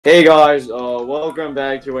Hey guys, welcome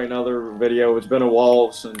back to another video. It's been a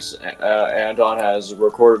while since Anton has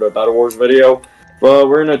recorded a BedWars video, but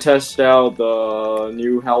we're gonna test out the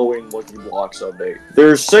new Halloween Lucky Blocks update.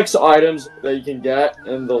 There's 6 items that you can get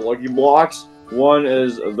in the Lucky Blocks. One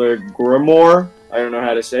is the Grimoire. I don't know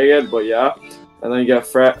how to say it, but yeah. And then you get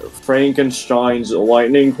Frankenstein's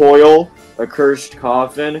lightning coil, a cursed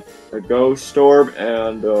coffin, a ghost orb,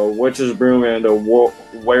 and a witch's broom, and a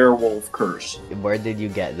werewolf curse. Where did you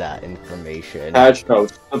get that information? Patch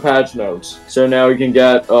notes. The patch notes. So now you can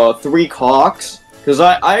get 3 cocks. Cause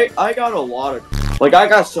I got a lot of, like, I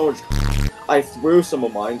got so much. I threw some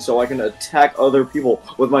of mine so I can attack other people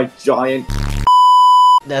with my giant.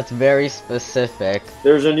 That's very specific.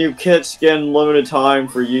 There's a new kit skin, limited time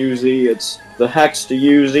for Yuzi. It's the Hex to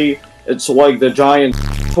Yuzi. It's like the giant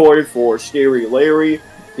toy for Scary Larry.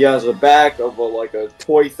 He has a back of a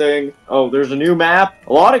toy thing. Oh, there's a new map.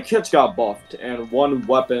 A lot of kits got buffed, and one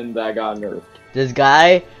weapon that got nerfed. This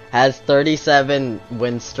guy has 37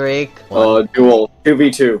 win streak. Duel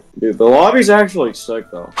 2v2. Dude, the lobby's actually sick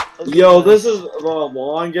though. Yo, this is the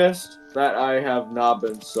longest that I have not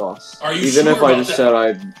been sus. Are you Even sure if I about just that? said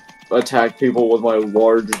I attack people with my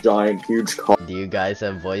large, giant, huge car. Do you guys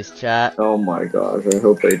have voice chat? Oh my gosh, I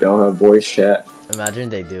hope they don't have voice chat. Imagine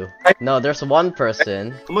they do. No, there's one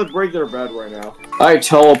person. I'm gonna break their bed right now. I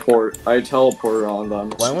teleport on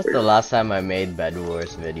them. When was the last time I made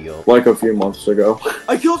BedWars video? Like a few months ago.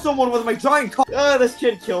 I killed someone with my giant car. This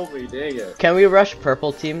kid killed me, dang it. Can we rush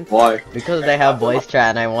purple team? Why? Because they have voice chat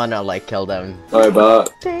and I wanna like kill them. I bet.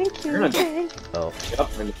 Thank you, Oh. Yep,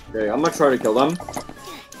 okay, I'm gonna try to kill them.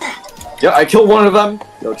 Yeah, I killed one of them.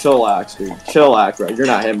 Yo, chillax, dude. Chillax, bro. You're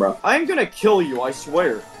not him, bro. I'm gonna kill you, I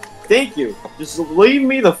swear. Thank you. Just leave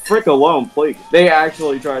me the frick alone, please. They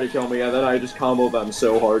actually tried to kill me, and then I just comboed them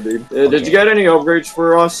so hard, dude. Did you get any upgrades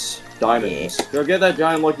for us? Diamonds. Yeah. Go get that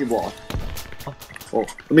giant lucky block. Oh,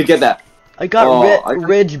 let me get that. I got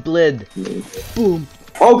Ridge Blid. Boom.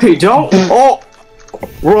 Okay, don't. Oh,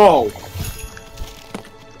 bro.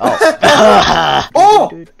 Oh.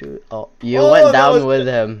 Oh! Oh, you went down with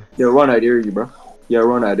him. Yo, run, I dare you, bro. Yo,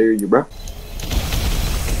 run, I dare you, bro.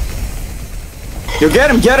 Yo,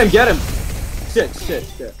 get him! Shit.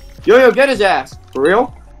 Yo, get his ass. For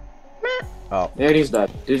real? Oh. And he's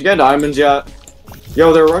dead. Did you get diamonds yet?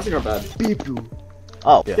 Yo, they're rushing our bed.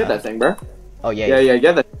 Oh. Get that thing, bro. Oh, yeah. Yeah,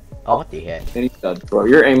 get that. Oh, what the heck? And he's dead. Bro,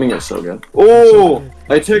 your aiming is so good. Oh!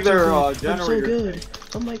 I took their, generator. I'm so good.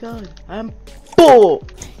 Oh my god. I'm... Bull!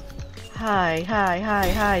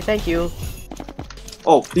 Hi. Thank you.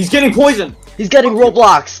 Oh, he's getting poisoned! He's getting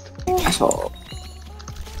Robloxed! Asshole.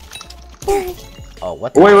 Oh,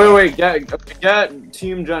 what the Wait, get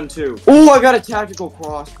Team Gen 2. Oh, I got a tactical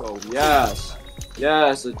crossbow. Yes.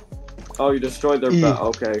 Oh, you destroyed their bed.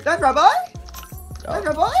 Okay. That's Rabbi? That's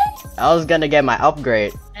Rabbi? I was gonna get my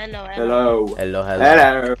upgrade. Hello. Hello.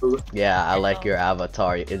 Yeah, I like your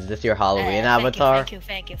avatar. Is this your Halloween avatar?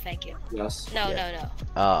 Thank you. Yes. No.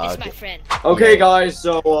 Oh, It's okay. my friend. Okay, guys,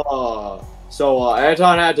 so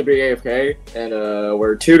Anton had to be AFK, and,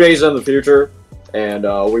 we're 2 days in the future, and,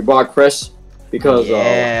 we brought Chris, because,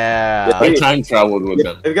 yeah. I time traveled with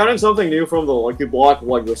them. they've gotten something new from the Lucky Block,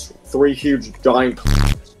 like this 3 huge giant.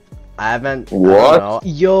 I haven't. What? I don't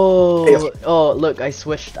know. Yo. Oh, look, I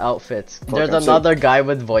switched outfits. There's Okay, another guy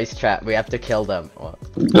with voice chat. We have to kill them. Oh,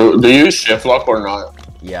 Do you use shift lock or not?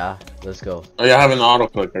 yeah, let's go. Oh, you have an auto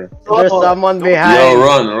clicker. There's someone behind. Yo,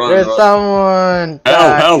 run. There's someone.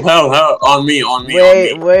 Help. On me.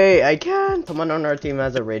 Wait, I can't. Someone on our team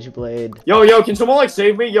has a Rage Blade. Yo, can someone, like,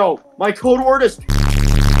 save me? Yo, my code word is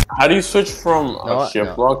How do you switch from No,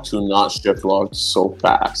 shift lock to not shift lock so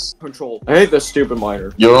fast? control. I hate this stupid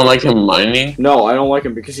miner. You don't like him mining? No, I don't like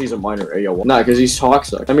him because he's a miner, ayo. Nah, because he's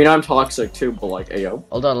toxic. I mean, I'm toxic too, but like, ayo.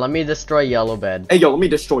 Hold on, let me destroy yellow bed. Hey, yo, let me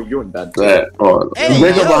destroy you in bed. Yeah. Oh. Hey,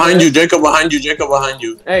 Jacob yo. behind you. Jacob behind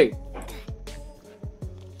you. Hey,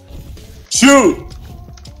 Shoot!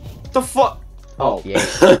 the fuck? Oh, Yeah.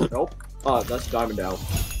 nope. That's Diamond Down.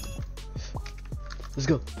 Let's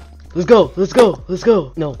go.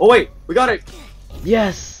 No. Oh, wait, we got it.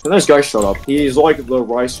 Yes. And this guy shut up. He's like the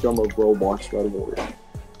rice gum of Roblox, by the way.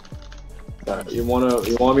 You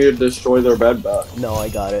want me to destroy their bed back? No, I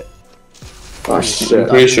got it. Oh, shit.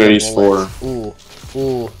 Pretty sure he's 4. Ooh.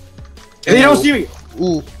 They don't see me.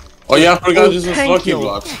 Ooh. Oh yeah, I forgot this is Thank lucky you.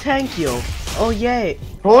 blocks. Thank you. Oh yay.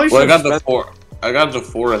 Holy Well, I shit. got the 4. I got the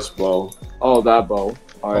forest bow. Oh, that bow.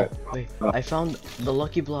 Alright. Oh, wait, I found the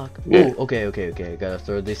lucky block. Yeah. Ooh, okay. Gotta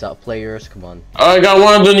throw these out, players. Come on. I got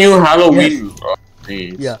one of the new Halloween.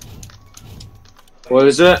 Yes. Yeah. What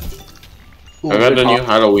is it? I got the new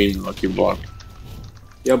Halloween lucky block.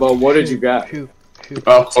 Yeah, but what did you get? Phew.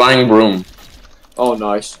 shoot. Flying broom. Oh,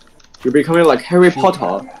 nice. You're becoming like Harry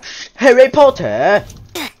Potter. Harry Potter.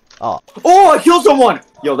 Oh. Oh, I killed someone!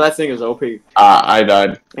 Yo, that thing is OP. I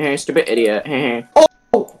died. Stupid idiot.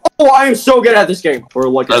 Oh, I am so good at this game. Or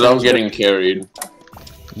like I love getting carried.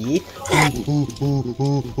 Yeet.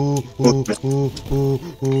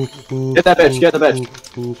 Get that bitch, get the bitch.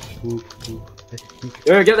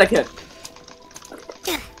 Here, get that kid.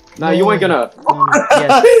 Nah, you ain't gonna.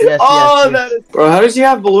 Yes. Oh, that is. Bro, how does he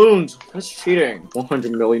have balloons? That's cheating.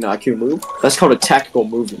 100 million IQ move. That's called a tactical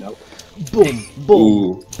move, you know. Boom,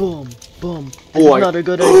 boom, boom, boom. This is not a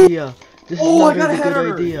good idea. This is not a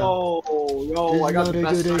good idea. Yo, I got the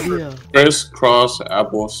best idea. Crisscross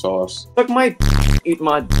applesauce. Suck my. Eat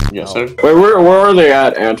my. Yes, sir. Wait, where are they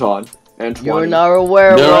at, Anton? Antoine. You're not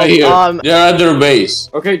aware. They're right here. They're at their base.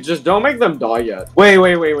 Okay, just don't make them die yet. Wait.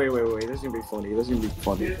 This is gonna be funny. This is gonna be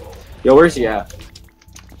funny. Yo, where's he at?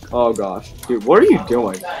 Oh gosh, dude, what are you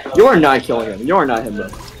doing? You are not killing him. You are not him, bro.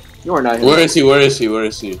 You are not him. Where is he? Where is he? Where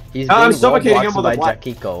is he? He's I'm suffocating him with a black.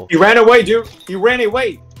 He ran away, dude. He ran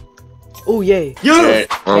away. Oh yay. Yeah.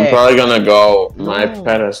 I'm probably gonna go. My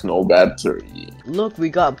pet has no battery. Look, we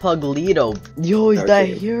got Puglito. Yo, is that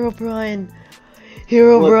Hero Brian?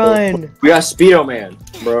 Hero Brian. We got Speedo Man,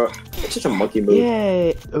 bro. It's such a monkey move.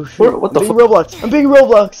 Yay. Oh shoot. What the fuck? Roblox. I'm being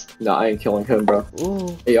Roblox. Nah, I ain't killing him, bro.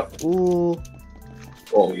 Ooh. Hey, yo. Ooh.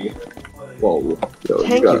 Whoa.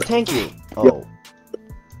 Yo, Thank you. Oh.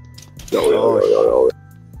 Yo.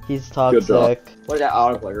 He's toxic. What is that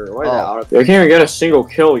autoclicker? What is that autoclicker? I can't even get a single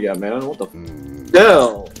kill yet, man. What the f?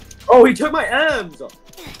 No. Oh, he took my M's.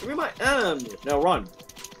 Give me my M's. Now run.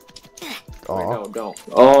 Oh. Wait, no, don't.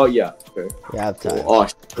 Oh, yeah. Okay. Yeah, I'm tired. Oh,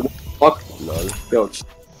 fuck. Lol. Yo.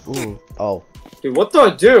 Ooh. Oh. Dude, what the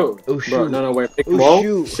dude? Oh, shoot. Bro, no, wait. Oh,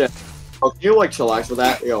 shoot. Shit. Oh, can you, like, chillax with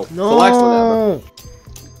that? Yo, No. chillax with that, bro.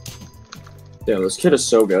 Damn, this kid is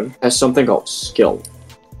so good. Has something called skill.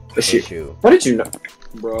 Issue. How did you know?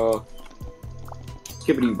 Bro.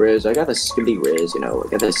 Skibbity Riz. I got the Skibbity Riz, you know. I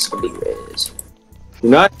got the Skibbity Riz. Do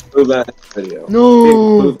not move that video.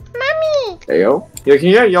 No. Mommy. Hey, yo. Yeah, can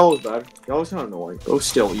you get yellow's bad? Yellow's kind of annoying. Oh,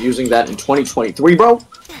 still using that in 2023, bro?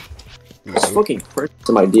 It's fucking perfect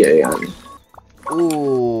to my DAN.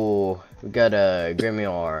 Ooh. We got a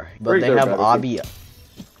Grimoire. But Where's they their have battery? Obby.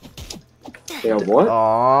 Yeah, what?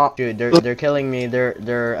 Aw. Dude, they're killing me.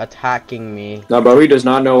 They're attacking me. No, bro, he does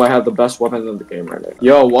not know I have the best weapon in the game right now.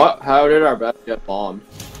 Yo, what? How did our bat get bombed?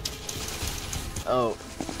 Oh.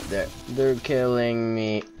 They're killing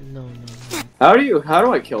me. No. How do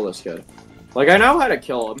I kill this kid? Like, I know how to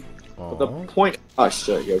kill him. But the point. Oh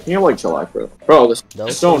shit, yo. Can you like chill out, bro? Bro, this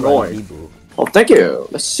is so annoying. Oh, thank you.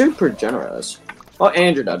 That's super generous. Oh,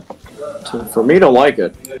 and you're dead. So for me to like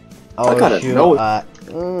it, I gotta know.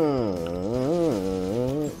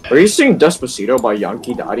 Are you singing Despacito by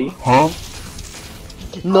Yankee Daddy? Huh?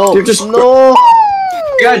 No. Dude, just no.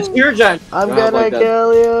 Yeah, tear gen. I'm gonna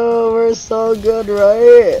kill you. We're so good,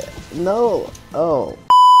 right? No. Oh.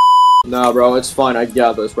 Nah, bro, it's fine. I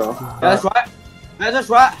got this, bro. Yeah, that's right. Yeah, that's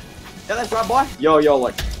right. Yeah, that's right, boy. Yo,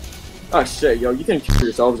 like. Oh shit, yo, you can kill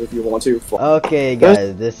yourselves if you want to. Okay,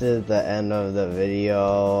 guys, this is the end of the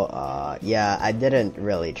video. Yeah, I didn't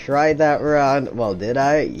really try that round. Well, did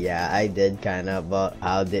I? Yeah, I did kinda, but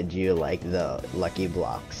how did you like the lucky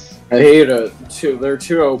blocks? I hate it. They're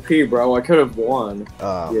too OP, bro. I could have won.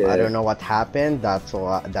 I don't know what happened. That's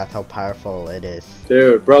how powerful it is.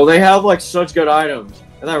 Dude, bro, they have like such good items.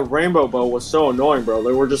 And that rainbow bow was so annoying, bro.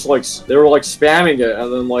 They were spamming it,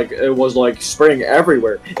 and then like it was like spraying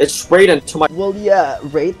everywhere. It sprayed into my. Well, yeah,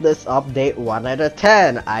 rate this update 1 out of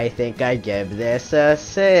 10. I think I give this a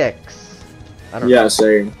 6. I don't know.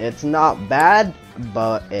 Same. It's not bad,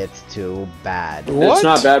 but it's too bad. It's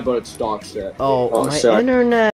not bad, but it's dog shit. Oh, my sorry. internet.